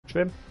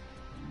Trim?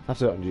 I've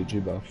seen it on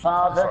YouTube though.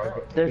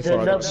 Father, there's a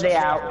lovely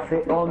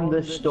outfit on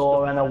the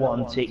store and I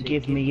want it.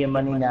 Give me your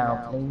money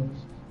now,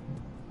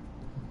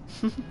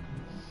 please.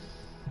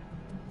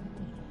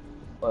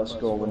 Let's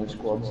go win the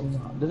squads.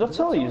 Did I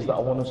tell you that I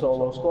won a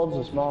solo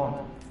squads this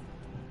morning?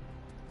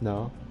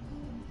 No.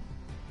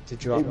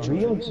 Did you It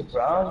really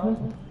surprised me.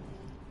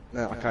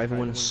 No, I can't even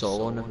win a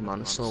solo, never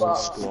mind a solo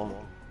squad.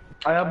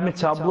 I had my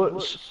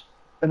tablets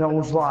and I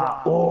was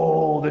like,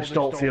 oh, this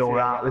don't feel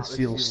right, this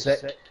feels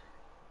sick.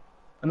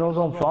 And I was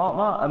on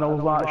Fortnite and I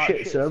was like,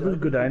 shit, servers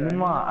go down in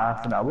like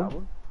half an hour.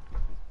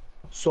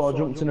 So I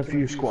jumped in a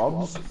few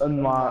squads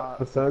and like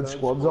the third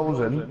squads I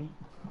was in,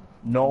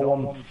 no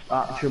one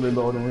actually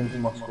loaded into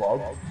my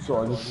squad,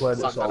 so I just played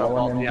it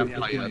solo and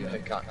then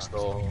pickaxe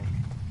though.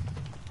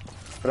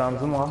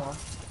 Brandon laugh.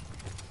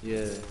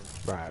 Yeah.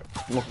 Right.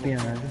 Look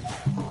behind you.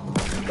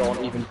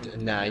 Don't even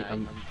deny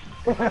I'm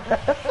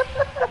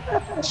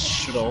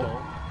shut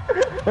up.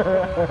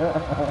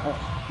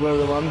 Where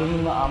we're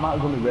landing, I'm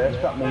not going to race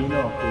back me, you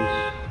know,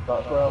 because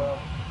that's where,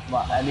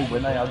 like, any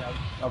win I've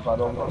had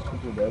over the last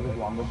couple of days, I've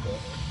landed there.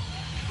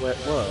 Where?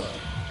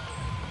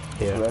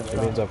 Here, it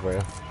means over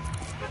here.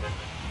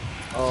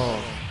 Oh.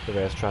 The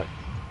racetrack.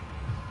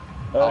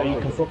 You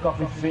can fuck off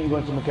if you think you're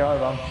going to my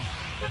caravan.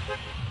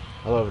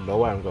 I don't even know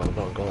where I'm going, I'm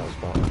not going to that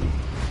spot.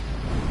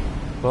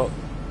 But,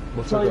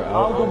 we'll So figure it out.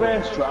 I'll go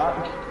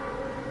racetrack,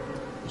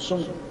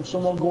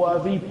 someone go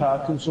RV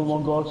park and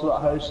someone go to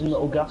that house and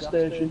little gas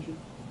station. Do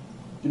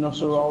you know,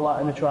 so we're all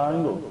that in a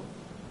triangle?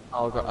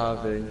 I'll go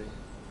RV.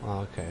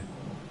 Oh, okay.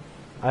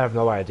 I have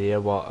no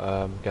idea what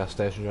gas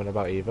station you're on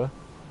about either.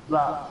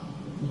 Right,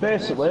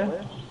 basically,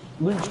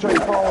 look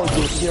straight forward,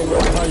 you'll see a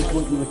little house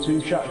once you were two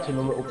shacks in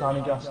a little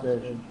tiny gas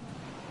station.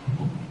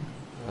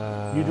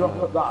 You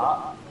drop at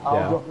that,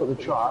 I'll drop at the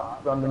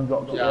track, Brandon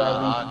drops at the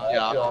RV.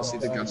 Yeah, I can see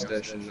the gas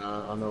station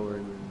now, I know where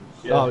it is.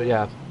 Yeah. Oh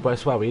yeah, but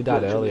it's where we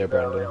died earlier,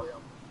 Brendan.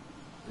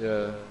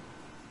 Yeah.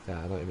 Yeah, I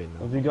know what you mean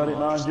now. Have you got it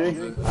now, G?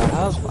 I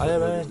have, I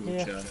am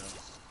here.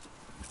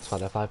 It's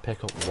fine, if I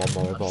pick up one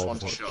more revolver,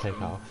 I'll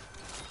take off.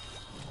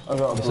 I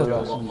got a blue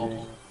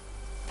SMG.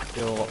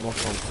 Feel a lot more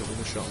confident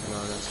with a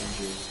shotgun and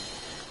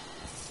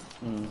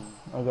SMG.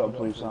 I got a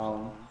blue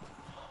silent.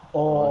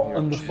 Oh,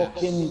 and the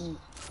fucking...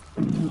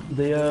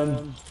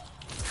 the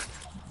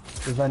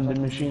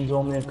vending machine's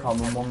only a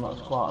common one,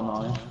 that's quite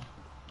annoying.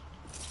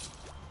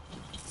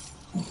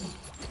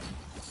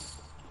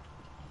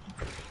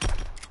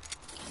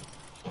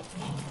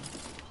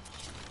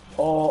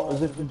 Oh,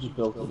 as if it just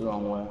built it the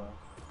wrong way.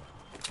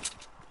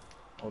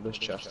 Oh, this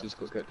chest is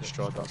going to get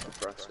destroyed, that's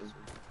depressing.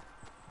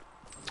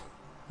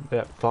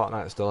 Yeah,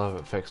 Fortnite still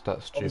haven't fixed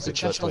that stupid There's a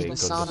chest on the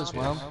side as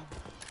disappears. well.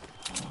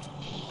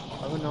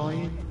 How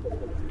annoying.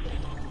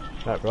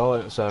 Right, roll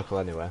in a circle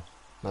anyway.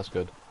 That's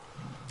good.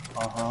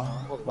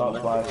 That's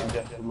why I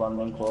suggested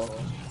landing close.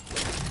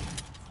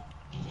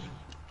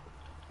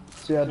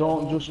 See, I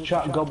don't just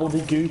chat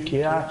gobbledygook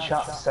here, I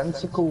chat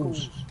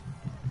sensicles.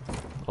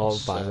 All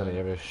buys any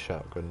of his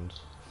shotguns.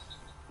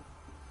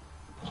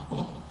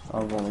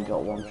 I've only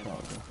got one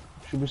shotgun.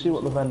 Should we see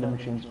what the vending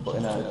machine's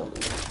putting out at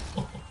least?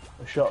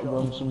 A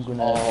shotgun, some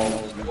grenades.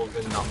 Oh,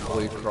 loving that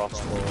blue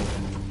crossbow.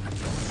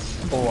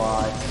 Oh,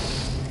 aye.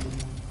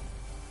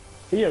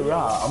 Yeah,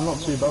 right, I'm not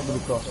too bad with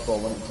the crossbow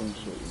when it comes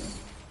to it.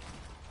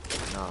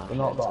 Nah, They're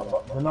not that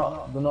bad.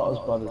 They're not as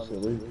bad as the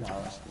Luke, I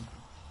reckon.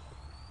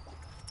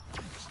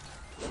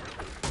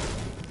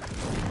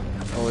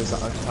 Oh, is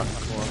that a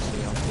tactical or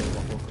something? I'll feel a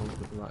lot more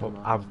confident with that. Oh,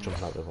 I've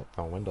jumped out the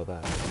front window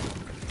there.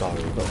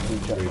 Sorry, Got two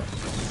checkpoints.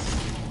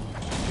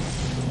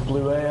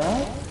 Blue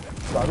AI?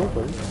 That'll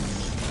do.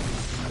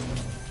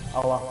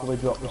 I'll happily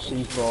drop the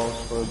C4s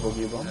for a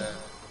buggy bomb.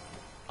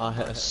 I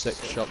hit a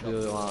 6-shot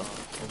the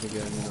other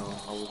game, you know.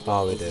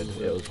 Oh, we did.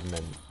 It was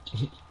mint.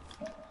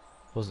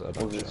 Was it a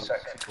bug Was it shot?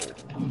 sexy?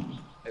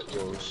 It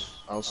was.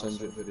 I'll send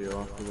you a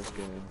video after this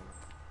game.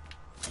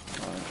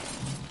 Right.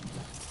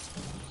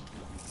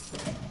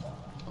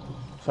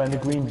 Find a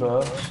green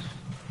burst.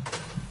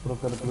 But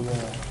I've got a blue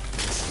AI.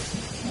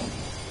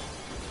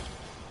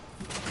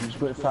 I'm just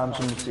going to find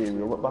some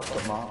material. Look back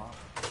at Mark.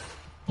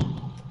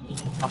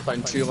 I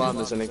found 2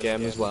 landers in a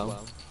game as well.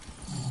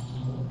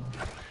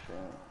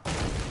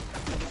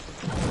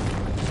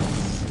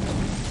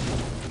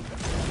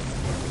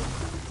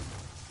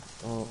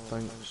 Oh,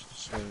 thanks.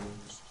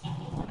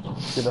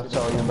 Did I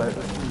tell you about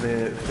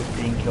the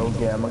 15 kill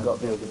game I got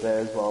the other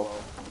day as well?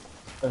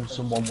 And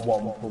someone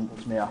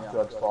one-pumped me after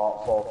I'd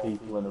fought 4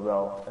 people in a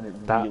row, and it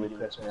really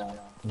pissed me off.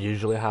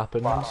 Usually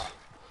happens.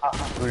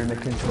 After in the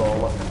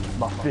controller,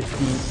 my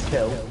 15th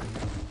kill,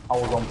 I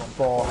was on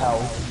 4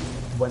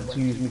 health, went to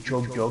use my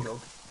chug jug,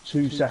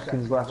 2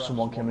 seconds left,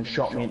 someone came and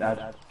shot me in the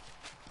head.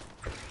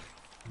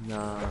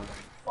 Nah.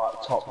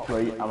 Like top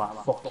 3, and I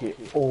fuck it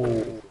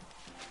all.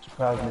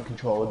 Surprising the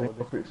controller didn't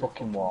go through its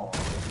fucking wall.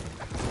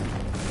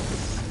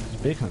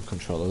 Speaking of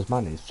controllers,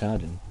 man, he's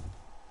charging.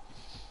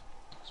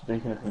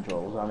 Speaking of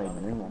controls, I need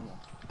a new one.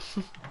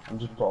 I'm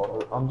just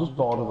bored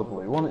of the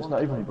blue one, it's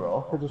not even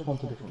broke, I just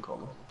want a different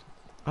colour.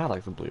 I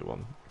like the blue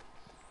one.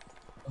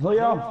 No,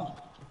 yeah.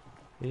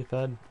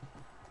 Ethan.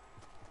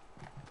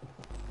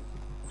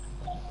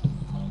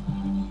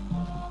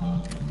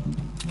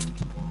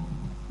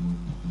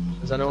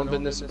 Has anyone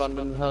been this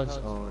abandoned house?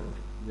 Oh,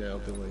 yeah, it'll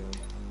be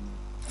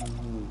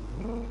Liam.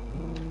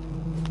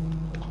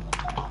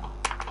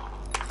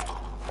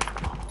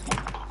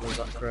 Was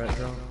that correct,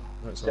 John?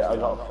 No, Yeah,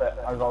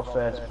 I got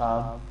first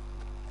pan.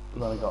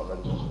 And then I got rid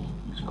of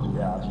it.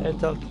 Yeah,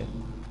 It's okay.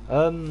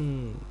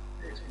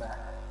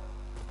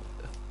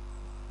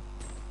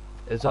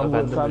 Is that a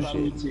vending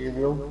machine?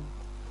 Material.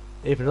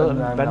 Even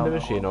a vending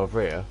machine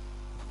over here?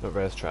 At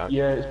racetrack?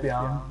 Yeah, it's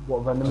behind.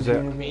 What vending Does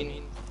machine it is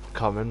it?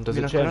 common? Does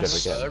it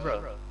change every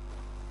game?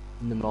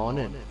 In the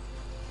morning.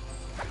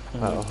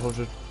 Like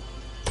 100.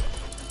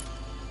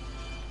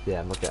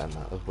 Yeah, I'm not getting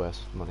that. That's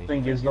worse money.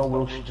 Thing is though,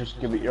 Will should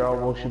just give it your all.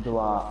 Will should be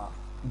like,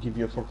 give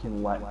you a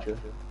fucking lecture.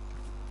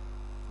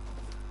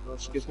 Well,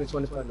 she gives me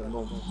 £20 a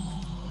month.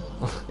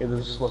 Yeah,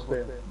 there's a slip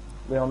here.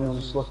 Leon, there's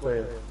a slip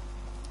here.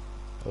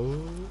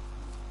 Oh.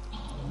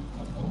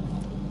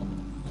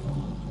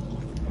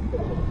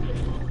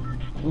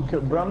 Look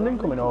at Brandon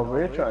coming over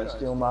here trying to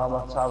steal my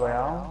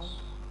materials.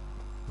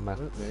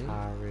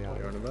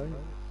 Material.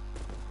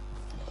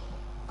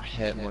 I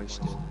hate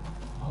moisture.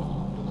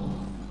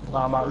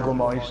 I might go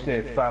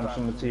moisty, find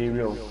some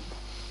material,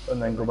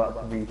 and then go back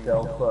to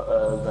retail for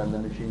a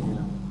vending machine, you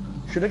know.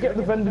 Should I get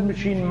the vending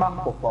machine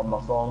map up on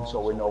my phone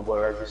so we know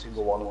where every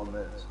single one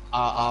is?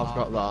 I've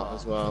got that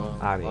as well.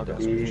 I need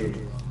it.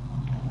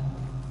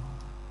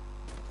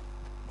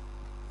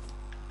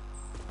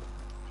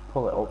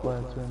 Pull it up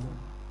later.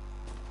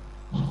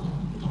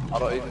 I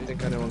don't even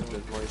think anyone's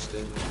been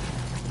moisted.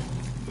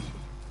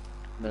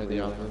 No, they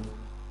haven't.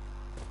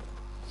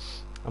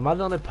 Am I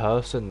the only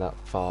person that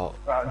thought...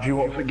 Right, do you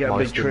want to get a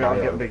big tree? I'll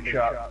get a big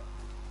shark.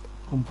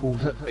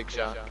 Big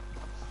shark.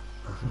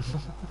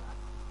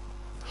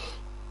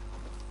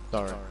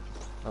 Sorry.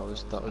 That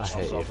was I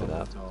hate you for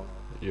that.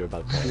 You're a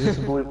bad Is person. this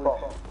a blue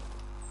pump?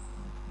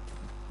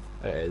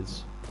 It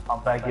is. I'll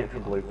beg it for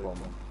blue pump.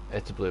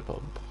 It's a blue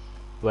pump.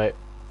 Wait.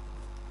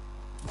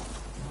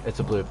 It's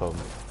a blue pump.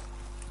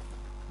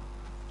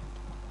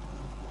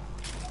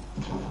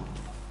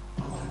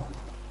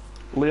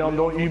 Leon,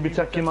 don't you be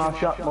taking my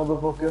shot,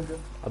 motherfucker.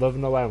 I don't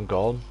even know where I'm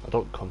going. I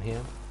don't come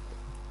here.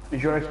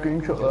 Is your ice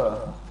cream truck there?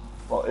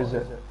 What is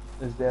it?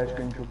 Is the ice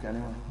cream truck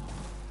anyway?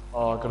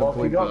 Oh, I got What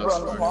a have you blue got,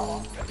 burst.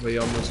 Brandon?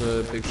 Leon was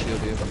a big shield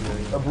here for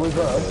me. A blue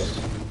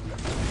burst?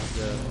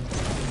 Yeah.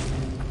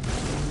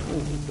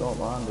 Ooh, don't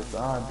mind if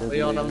I did.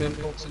 Leon, I'm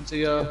impulsing to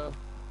you.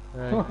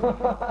 Hey.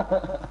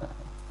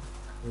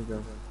 There you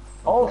go.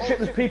 Oh shit,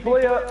 there's people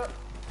here!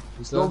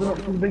 Who's Building that?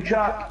 up to the big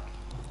shark.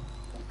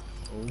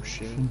 Oh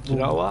shit. Do you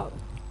know what?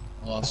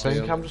 Oh, I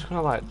think I'm just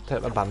gonna like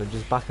take my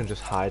bandages back and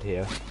just hide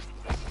here.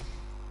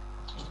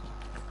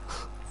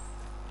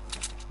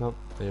 Nope,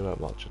 you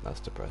weren't watching, that's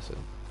depressing.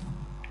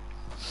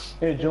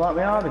 Hey, do you like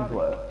my hiding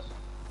place?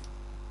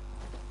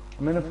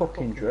 I'm in a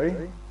fucking tree.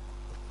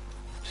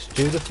 Just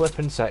do the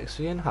flipping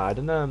sexy and hide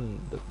in the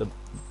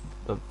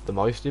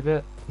moisty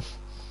bit.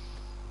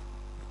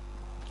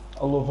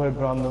 I love how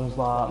Brandon's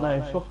like,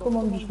 no, fuck them,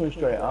 I'm just going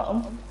straight at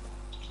them.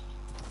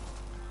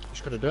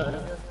 Just gotta do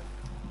it.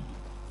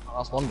 Oh,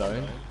 that's one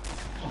down.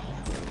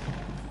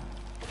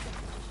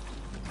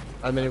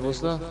 How many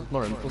was there?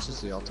 More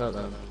impulses, I'll take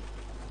them.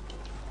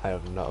 I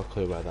have not a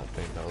clue where that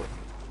thing goes.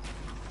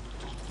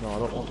 No, I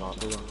don't want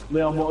that, do I?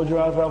 Leon, what would you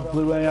rather have,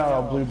 blue AR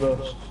or blue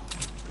burst?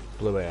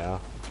 Blue AR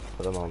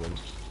at the moment.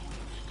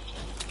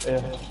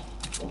 Yeah,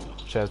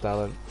 Cheers,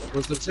 darling.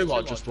 Was there two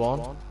or just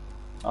one?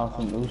 I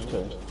think those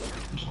two.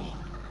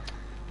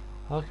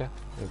 Okay,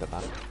 leave that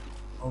back.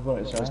 I've got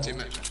it, His sorry.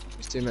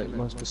 teammate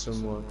must be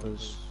somewhere,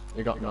 because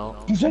he got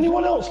knocked. Does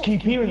anyone else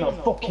keep hearing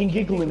that fucking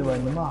giggling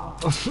around the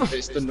map?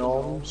 It's the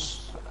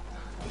gnomes.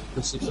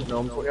 This is the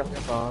gnomes, what you have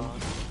to find.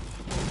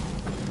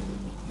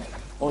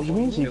 What do you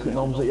mean secret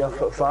gnomes that you have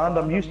to find?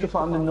 I'm used to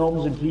finding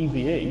gnomes in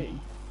PvE.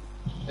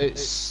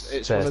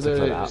 It's one of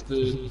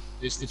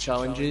it's the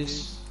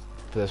challenges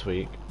For this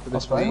week. for I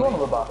this found week. one of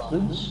the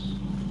bastards.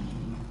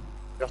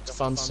 You have to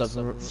find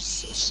seven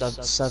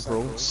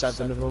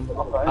of them.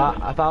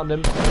 I found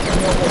him.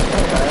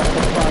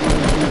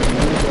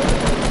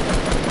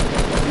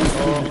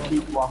 Just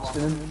keep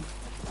blasting him.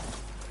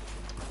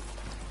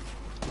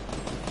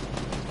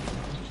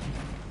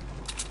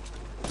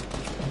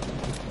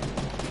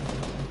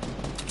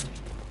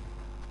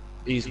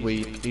 He's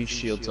weak, his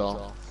shield's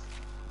off.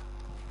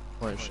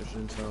 Wait,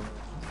 shifting so.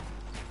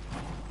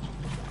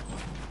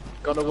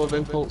 Gotta love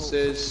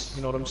impulses,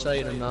 you know what I'm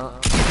saying in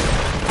that.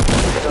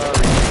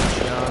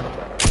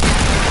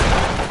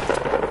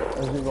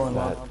 How's it going,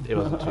 man? It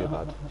wasn't too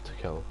bad to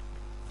kill.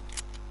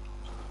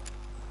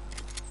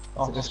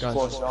 Oh, This this guy's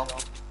guy's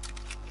just-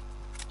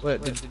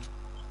 Wait, did...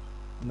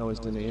 No, he's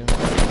didn't hear.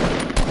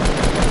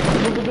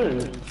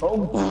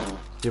 Oh,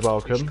 You're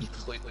welcome.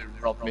 Completely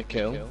robbed me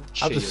kill.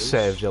 I just Cheers.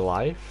 saved your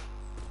life.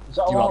 is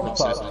that a You launch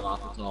haven't saved pad? my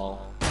life at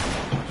all.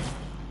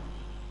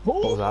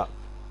 What was that?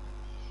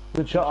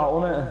 Good shot, out,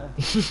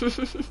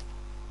 wasn't it?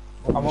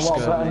 I'm a lot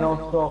better now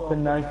to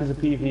open now because of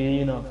PvE,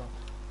 you know.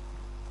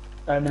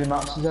 How many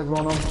maps is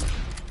everyone on?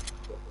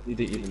 He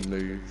didn't even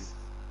move.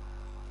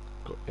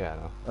 Yeah,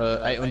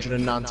 no.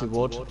 890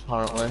 wood,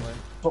 apparently.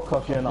 Fuck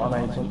off, you're not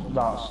on 800.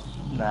 That's...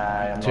 Nah,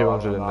 I'm not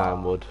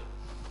 209 wood.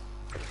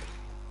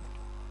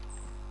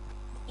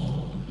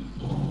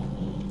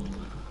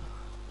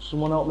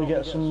 Someone help me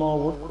get some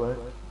more wood quick.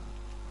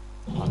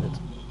 On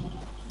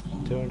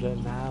it.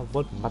 209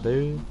 wood, my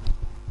dude.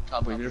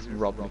 Can't believe you just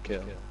robbed a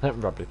kill. I didn't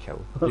rob the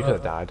kill. You could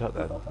have died, don't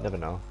they? Never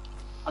know.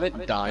 I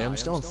didn't die, I'm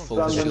still on full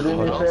Don't shit. do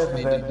me a favour,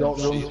 mate.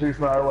 Don't run too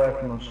far away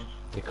from us.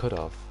 You could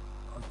have.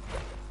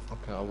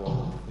 Okay, I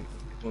won't.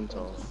 Won't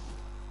off.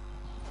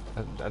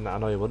 And I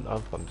know you wouldn't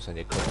have, but I'm just saying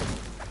you could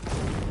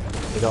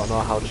have. You don't know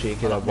how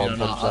cheeky them one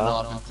pumps I know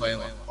are. I've been playing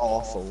like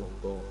awful,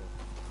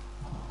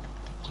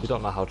 but... You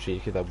don't know how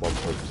cheeky them one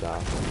pumps are.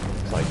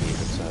 It's like you even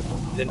said.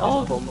 Didn't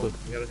have a pump,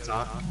 we had a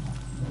attack.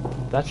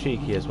 They're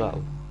cheeky as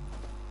well.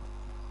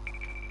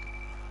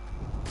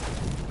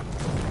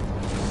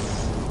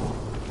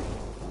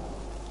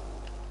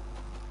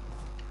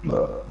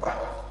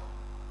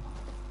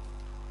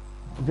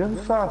 Have you ever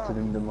farted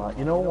and been like,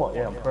 you know what,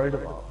 yeah, I'm proud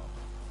of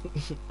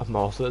that?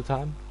 Most of the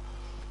time.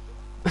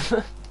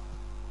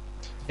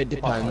 It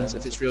depends,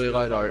 if it's really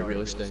loud or it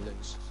really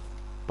stinks.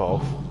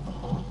 Both.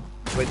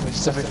 Wait,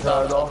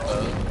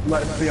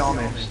 Let's be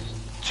honest,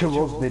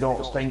 to us they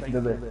don't stink,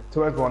 do they?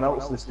 To everyone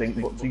else they stink,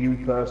 but to you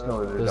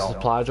personally they There's a don't.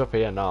 supply drop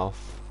here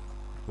north.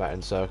 Right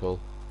in circle.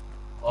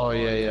 Oh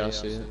yeah, I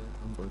see it.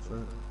 I'm going for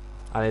it.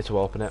 I need to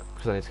open it,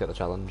 because I need to get the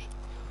challenge.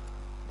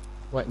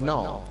 Wait,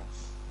 no.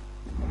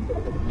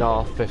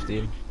 North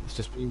 15. It's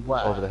just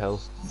Where? over the hill.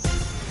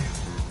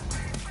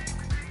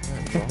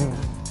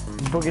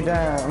 Boogie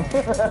down.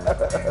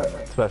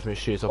 It's where for me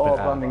to shoot up Oh, in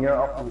air. Brandon, you're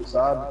opposite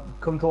side.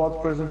 Come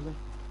towards prison.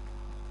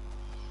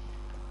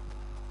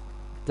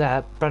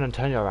 There, Brennan,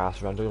 turn your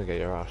ass around, you're gonna get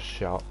your ass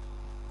shot.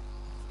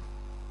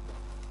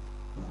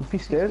 If he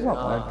stays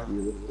up there,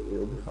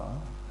 he'll be fine.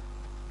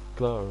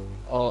 Glory.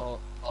 Oh,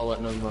 wait,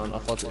 no man, I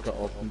thought it got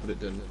open, but it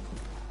didn't.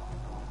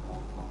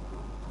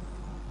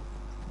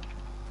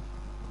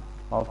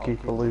 I'll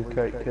keep a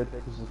lookout, kid,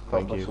 because there's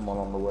Thank probably you. someone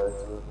on the way to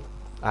it.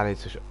 I need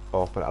to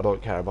open it. I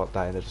don't care about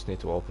dying, I just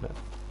need to open it.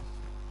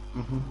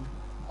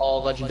 Oh,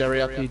 legendary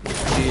RPG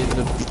in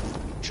the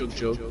chug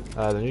jug.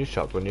 The new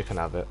shotgun, you can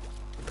have it.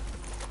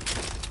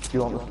 Do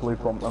you want this blue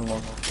pump then,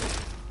 man?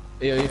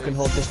 Here, you can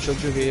hold this chug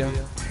jug here.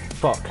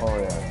 Fuck. Oh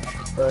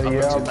yeah.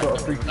 Yeah, I've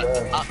got a free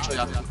there. Actually,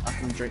 I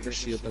can drink this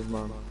shield as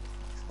man.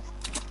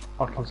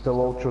 I can still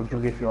hold chug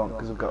jug if you want,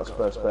 because I've got a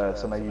spare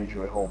space, and I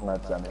usually hold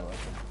meds anyway.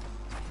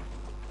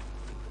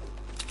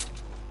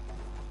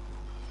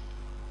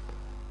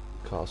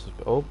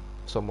 Oh,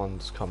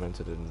 someone's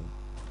commented in,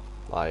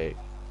 like,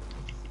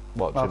 I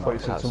watching, thought but I you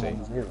said can't see. someone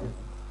was here.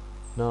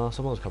 No,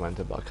 someone's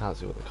commented, but I can't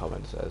see what the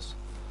comment says.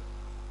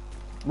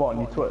 What,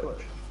 on your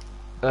Twitch?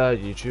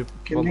 YouTube.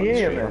 Can Won't you let me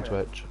hear stream me? on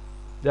Twitch.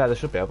 Yeah, they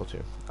should be able to.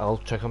 I'll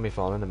check on my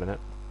phone in a minute.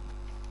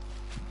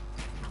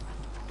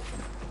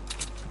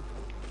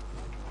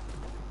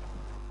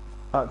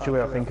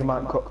 Actually, I think I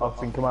might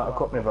have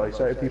cut my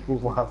voice out of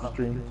people's live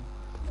stream.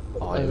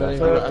 Oh, Yeah, yeah.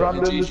 yeah.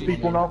 Brandon, there's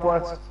people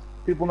northwest.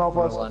 People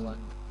northwest.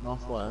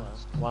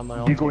 Northwest? Why am I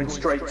on? You're going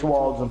straight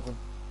towards them.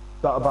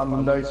 That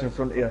abandoned house in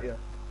front of you.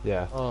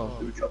 Yeah. Oh.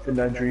 They were chopping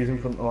down trees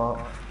in front of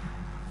that.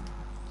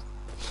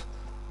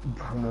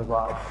 Brandon's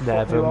like, "Fuck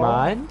Never you all."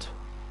 mind.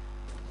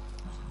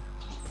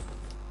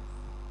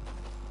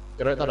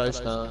 Get out that house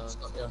now, it's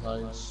not your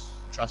house.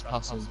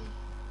 Trespassing.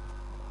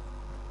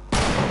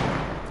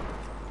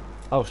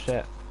 Oh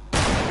shit.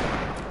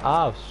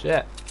 Oh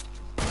shit.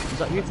 Is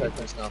that you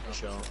taking sniper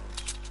shot?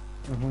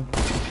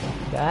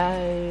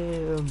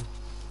 Damn.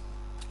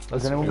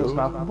 Has anyone got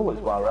sniper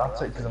bullets while we're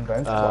at it? Because I'm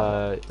down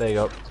to There you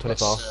go.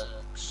 24.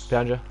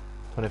 Behind you.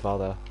 24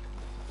 there.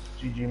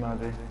 GG, my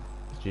dude.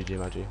 GG,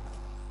 my G.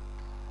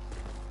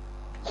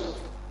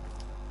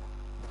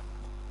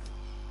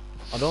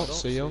 I don't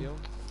see you.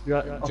 Do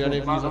any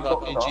of you have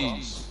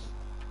RPGs?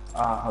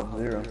 I have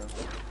 0.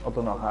 I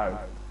don't know how.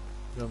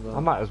 I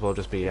might as well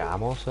just be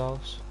ammo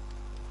cells.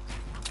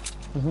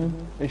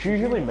 It's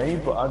usually me,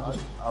 but I don't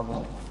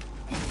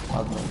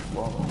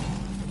well.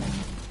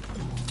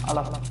 I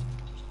love that.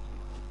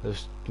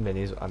 There's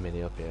minis, a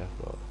mini up here,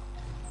 but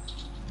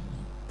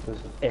There's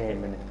a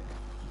minute.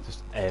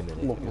 just a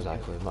mini,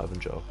 exactly, not even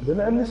joke. Isn't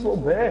it in this little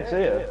base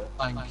here?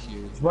 Thank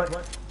you.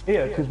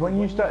 Here, because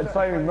when you started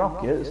firing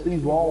rockets,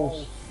 these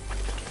walls,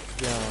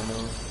 Yeah, I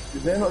know.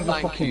 they're not just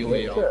Thank fucking you,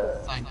 bricks Leo. there.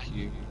 Thank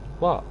you.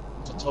 What?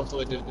 I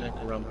totally didn't make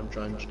a random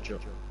trying to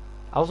jump.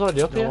 I was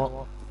already up You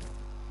know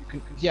here.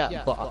 what?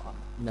 Yeah, but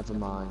never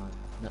mind.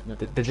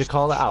 Did you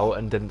call it out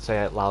and didn't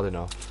say it loud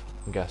enough?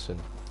 I'm guessing.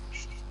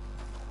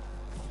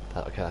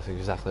 Okay, that's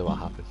exactly what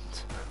happened.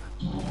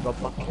 Rob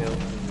my kill,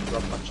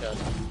 rob my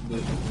chest.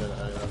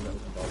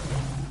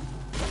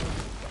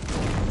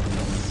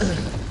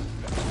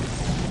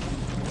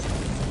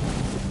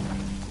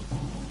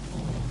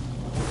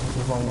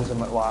 As long as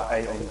I'm at like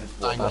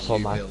 800. That's all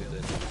my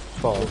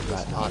phone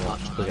right now.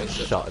 We'll get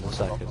shot in a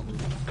second.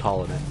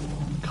 Calling it.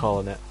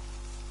 Calling it.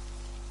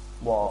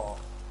 What?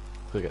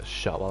 Could get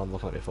shot while I'm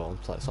looking at my phone.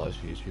 It's like sort of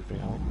YouTube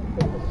thing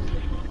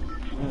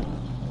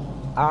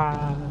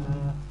out.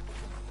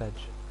 Veg.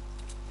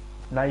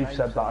 Now you've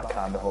said that, I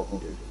kinda hope you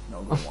do.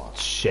 No, go on.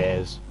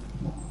 Shares.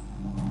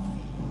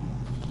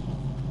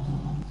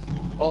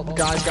 Oh,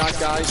 guys.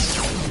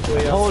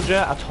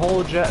 I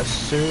told you as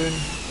soon.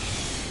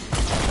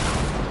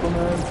 Come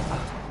in.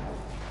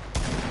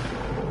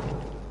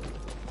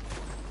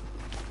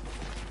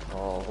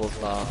 Oh, what's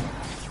that?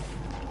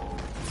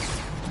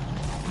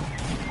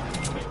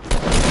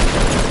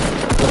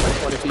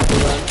 20 people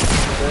then.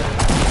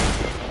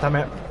 Damn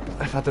it.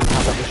 If I didn't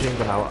have that machine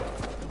gun out.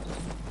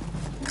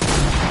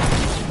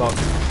 Fuck.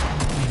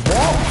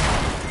 What?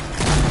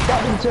 That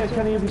didn't take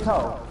any of his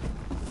health.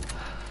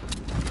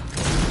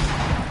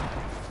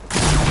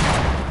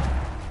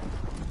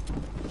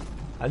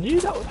 I knew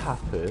that would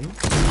happen.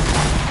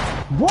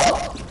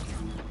 What?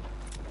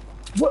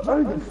 What?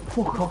 How the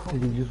fuck off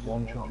did he just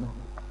one-shot me?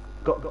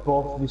 Got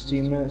both of his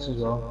teammates as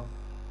well.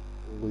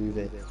 Move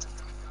it.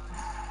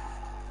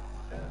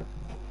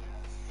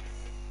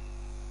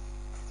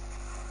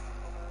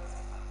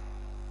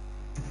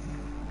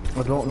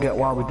 I don't get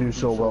why we do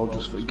so well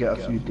just to get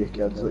a few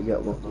dickheads that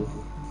get lucky.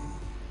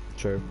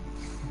 True.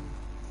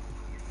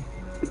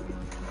 Do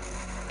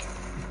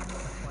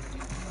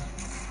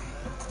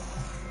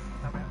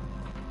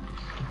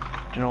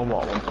you know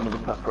what? I want another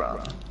pep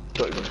round.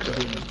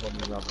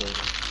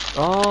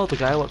 Oh, the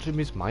guy watching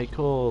me is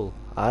Michael.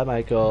 Hi,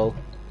 Michael.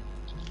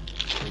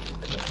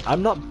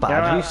 I'm not bad,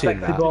 Yeah, you seen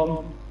that?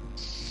 bomb.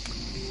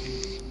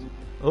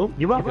 Oh,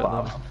 You have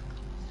got that?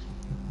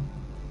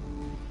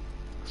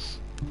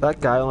 That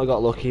guy only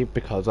got lucky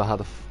because I had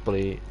a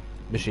bloody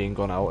machine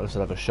gun out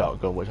instead of a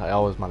shotgun, which I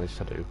always manage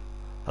to do.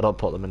 I don't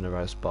put them in the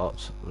right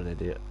spots. I'm an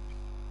idiot.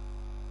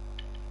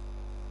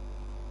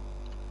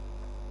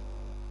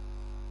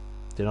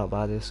 Do not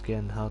buy this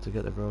skin. How to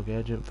get the rogue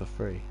agent for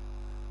free.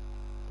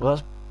 Well,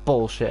 that's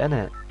bullshit,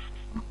 innit?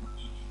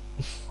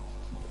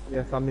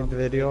 Yeah, find me the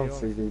video on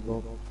 3D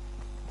book.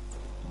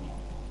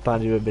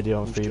 Find you a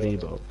video on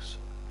 3D books.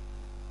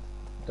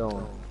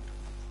 Don't.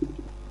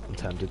 I'm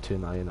tempted to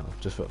now, you know,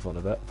 just for the fun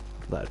of it.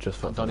 Like, just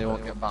for the fun Donnie of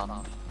won't it. get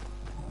banned.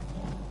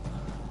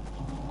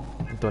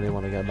 Don't even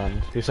want to get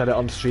banned. You said it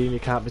on stream, you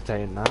can't be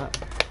saying that.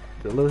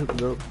 They're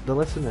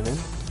listening in.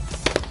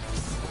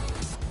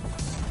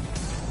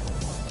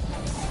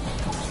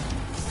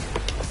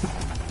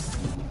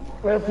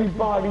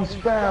 Everybody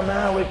spam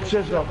Alex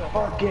as a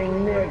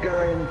fucking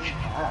nigger in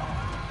chat.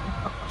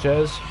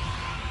 Cheers.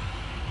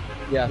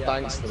 Yeah,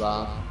 thanks for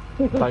that.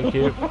 Thank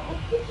you.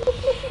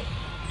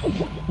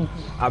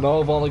 I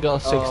know I've only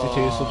got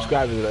 62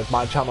 subscribers, but if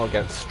my channel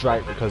gets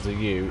striked because of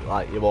you,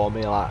 like, you owe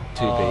me like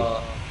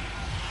 2p.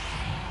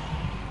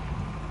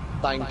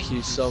 Thank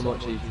you so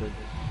much, Ethan.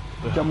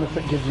 John, if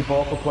it gives you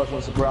both a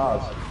pleasant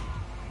surprise.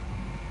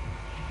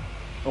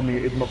 I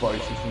muted my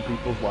voices from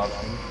people's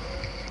laughing.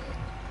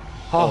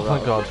 Oh my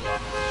god.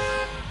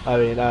 I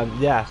mean,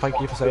 yeah, thank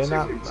you for saying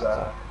that.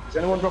 Is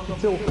anyone dropping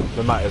tilted?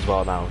 We might as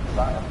well now.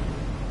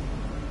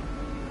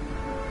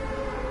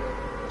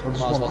 Might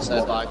as well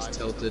say bye to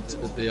Tilted, to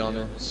be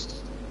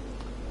honest.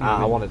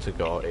 I want it to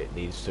go, it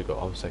needs to go,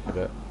 I'm sick of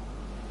it.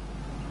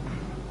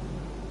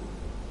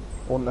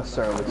 Won't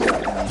necessarily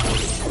say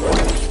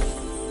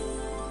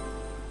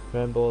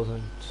Rainbows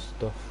and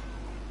stuff.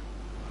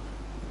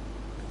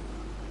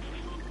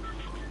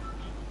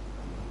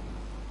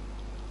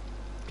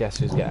 Guess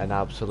who's getting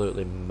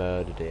absolutely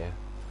murdered here?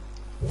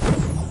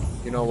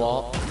 You know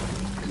what?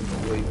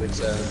 Completely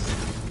turn.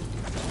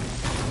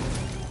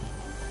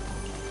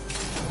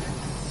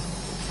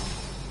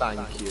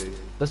 Thank you.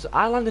 Listen,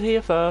 I landed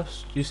here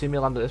first. You see me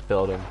land at this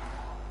building.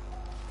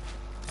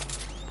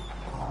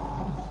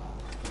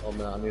 Oh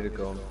man, I need a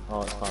gun.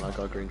 Oh, it's fine, I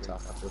got a green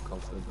tap. I feel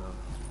confident now.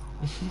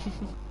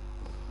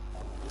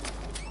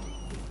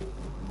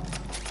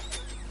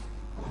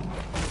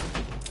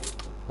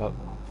 Oh,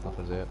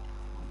 nothing's here.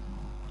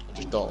 I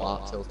just don't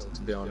like Tilted,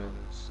 to be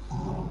honest.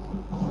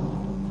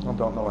 I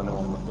don't know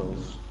anyone that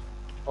does.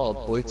 Oh,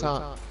 blue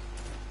tap.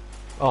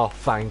 Oh,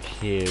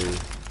 thank you. I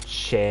was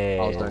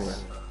Cheers. doing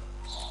it.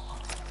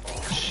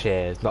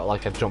 Cheers. Not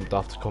like I jumped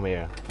off to come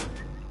here.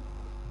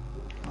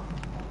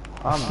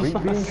 I'm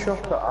being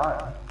shot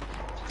at.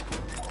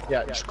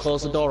 Yeah, just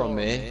close the door on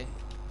me.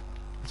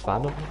 It's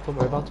fine, don't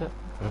worry about it.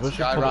 There's a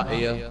guy right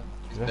here.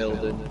 He's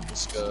building the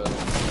skirt.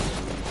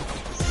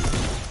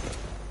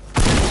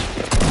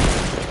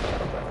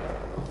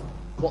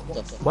 What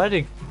the f- Where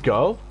did he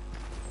go?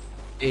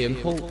 He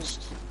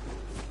impulsed.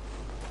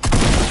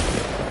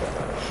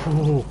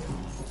 Ooh.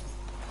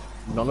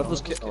 None of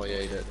us oh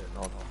yeah, he did.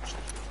 No, no.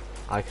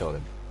 I killed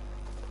him.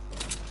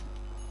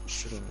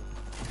 Shouldn't.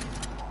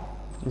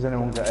 Does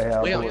anyone get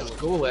AR? Wait,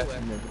 go away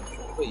from me.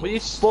 What you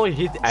boy,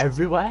 he's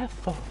everywhere.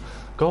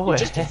 Go away.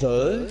 Just there.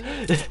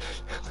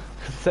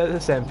 Say the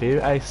same for you.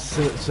 Hey,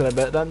 see a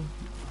bit then.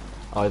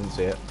 Oh, I didn't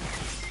see it.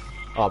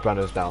 Oh,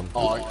 Brandon's down.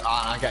 Oh,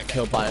 I get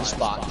killed by a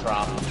spark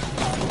trap.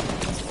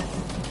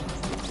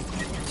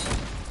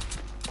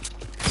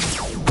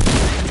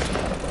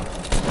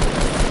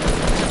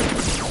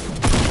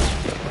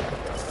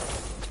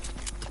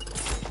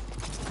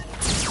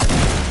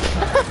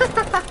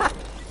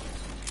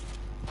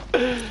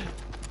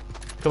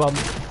 Come on.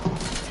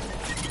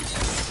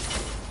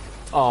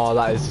 Oh,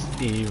 that is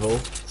evil.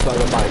 It's like a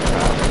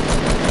Minecraft.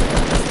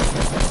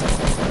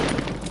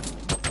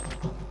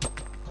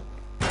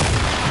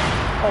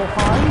 Oh,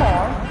 hi,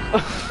 Mark.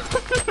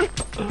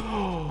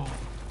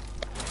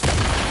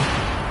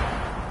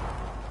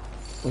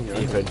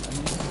 Ethan.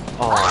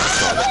 Oh,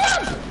 God.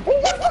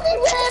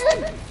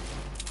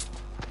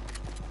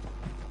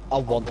 I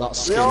want that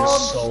skin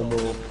so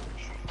much.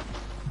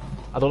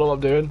 I don't know what I'm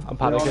doing. I'm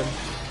panicking.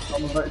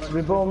 I'm about to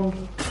be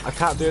bummed. I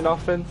can't do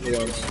nothing.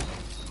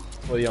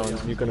 Leon,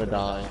 you're gonna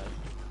die.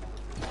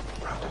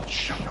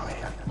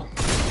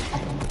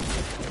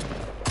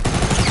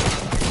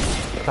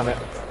 Damn it.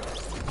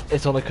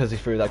 It's only because he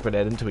threw that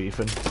grenade into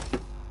Ethan.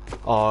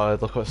 Oh,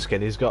 look what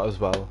skin he's got as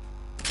well.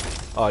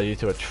 Oh, you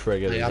two are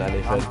triggered as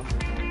anything.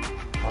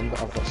 I've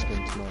got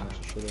skin tomorrow,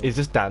 so shut up. He's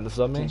just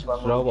dancing on me. Do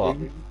you know what?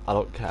 I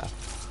don't care.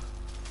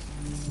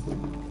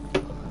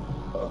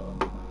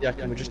 Yeah,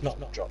 can we just not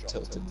drop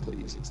tilted,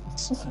 please?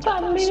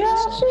 Finally I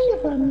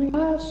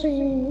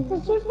see,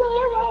 this is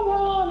where I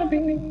wanna be.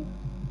 Do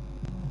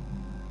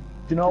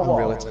you know I'm what?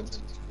 really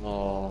tempted.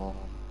 Oh.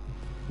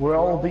 We're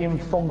all being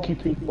funky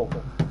people.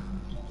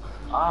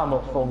 I'm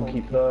a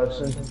funky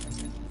person.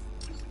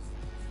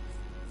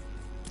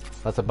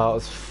 That's about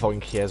as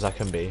funky as I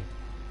can be.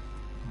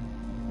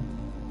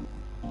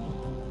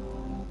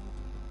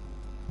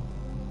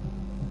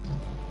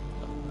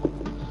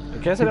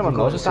 In case anyone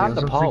knows, just add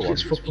the power one.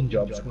 Fucking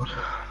job squad.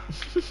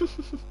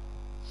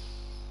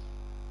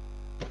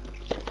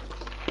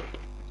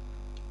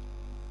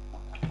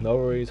 No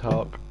worries,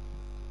 Hawk.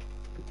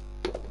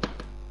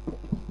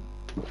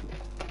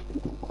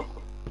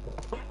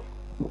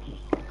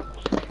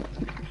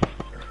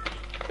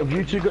 Have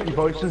you two got your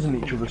voices in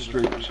each other's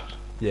streams?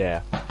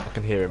 Yeah, I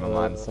can hear him in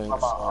mine. I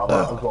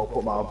might as well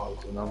put my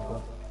voice in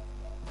on.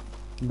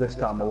 This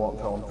time I won't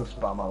tell him to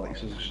spam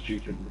Alex as a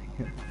stupid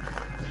me.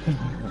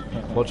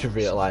 Once you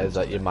realise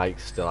that your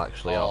mic's still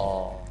actually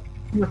on.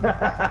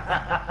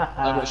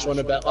 How much you want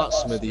to bet that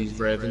some of these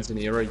Ravens in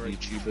here are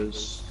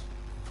YouTubers?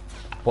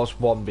 What's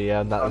one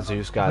BM that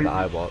Zeus guy that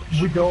I watch?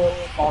 We don't,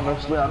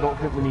 honestly, I don't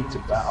think we need to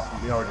bet. I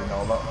think we already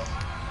know that.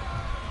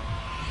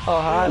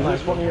 Oh, hi, Is this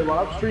Michael. one of your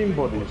live stream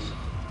buddies?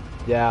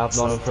 Yeah, I've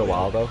known him for a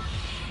while though.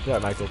 Yeah,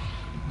 Michael.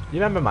 You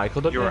remember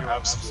Michael, don't you? You're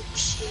absolute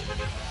shit.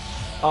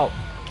 Oh,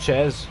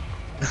 cheers.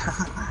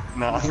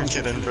 Nah, I'm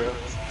kidding, bro.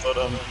 But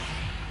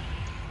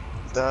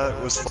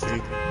that was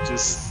funny.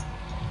 Just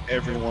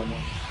everyone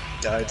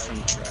died from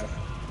the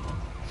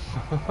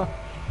trap.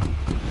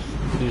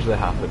 Usually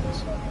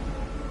happens.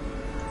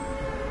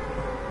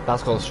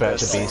 That's gone straight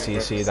to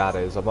BCC, that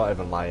is. I'm not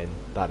even lying.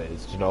 That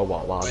is. Do you know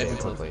what? While I'm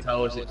quickly.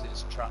 Towers,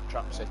 it's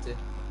Trap City.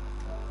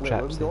 Wait,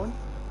 where are we going?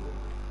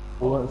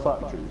 We went to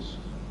factories.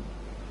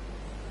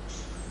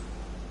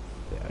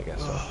 Yeah, I guess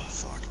so. Oh,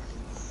 fuck.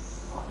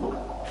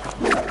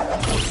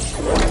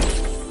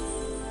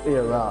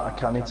 Yeah, right, I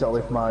can't tell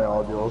if my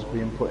audio's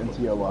being put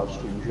into your live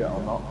streams yet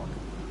or not.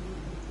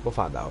 We'll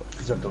find out.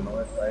 Because I don't know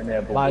if I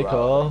enable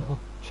Michael,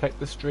 check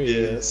the stream.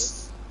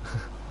 Yes.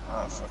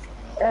 Ah, fuck.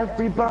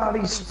 Everybody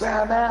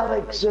spam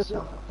Alex as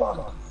a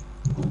fuck.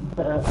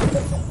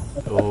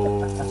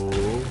 Oh.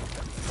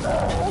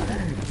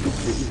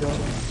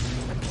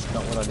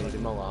 Not what I need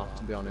in my life,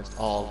 to be honest.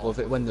 Oh, love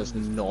it when there's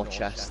no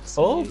chests.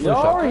 Oh, blue You're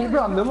shotgun. already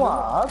random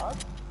lad.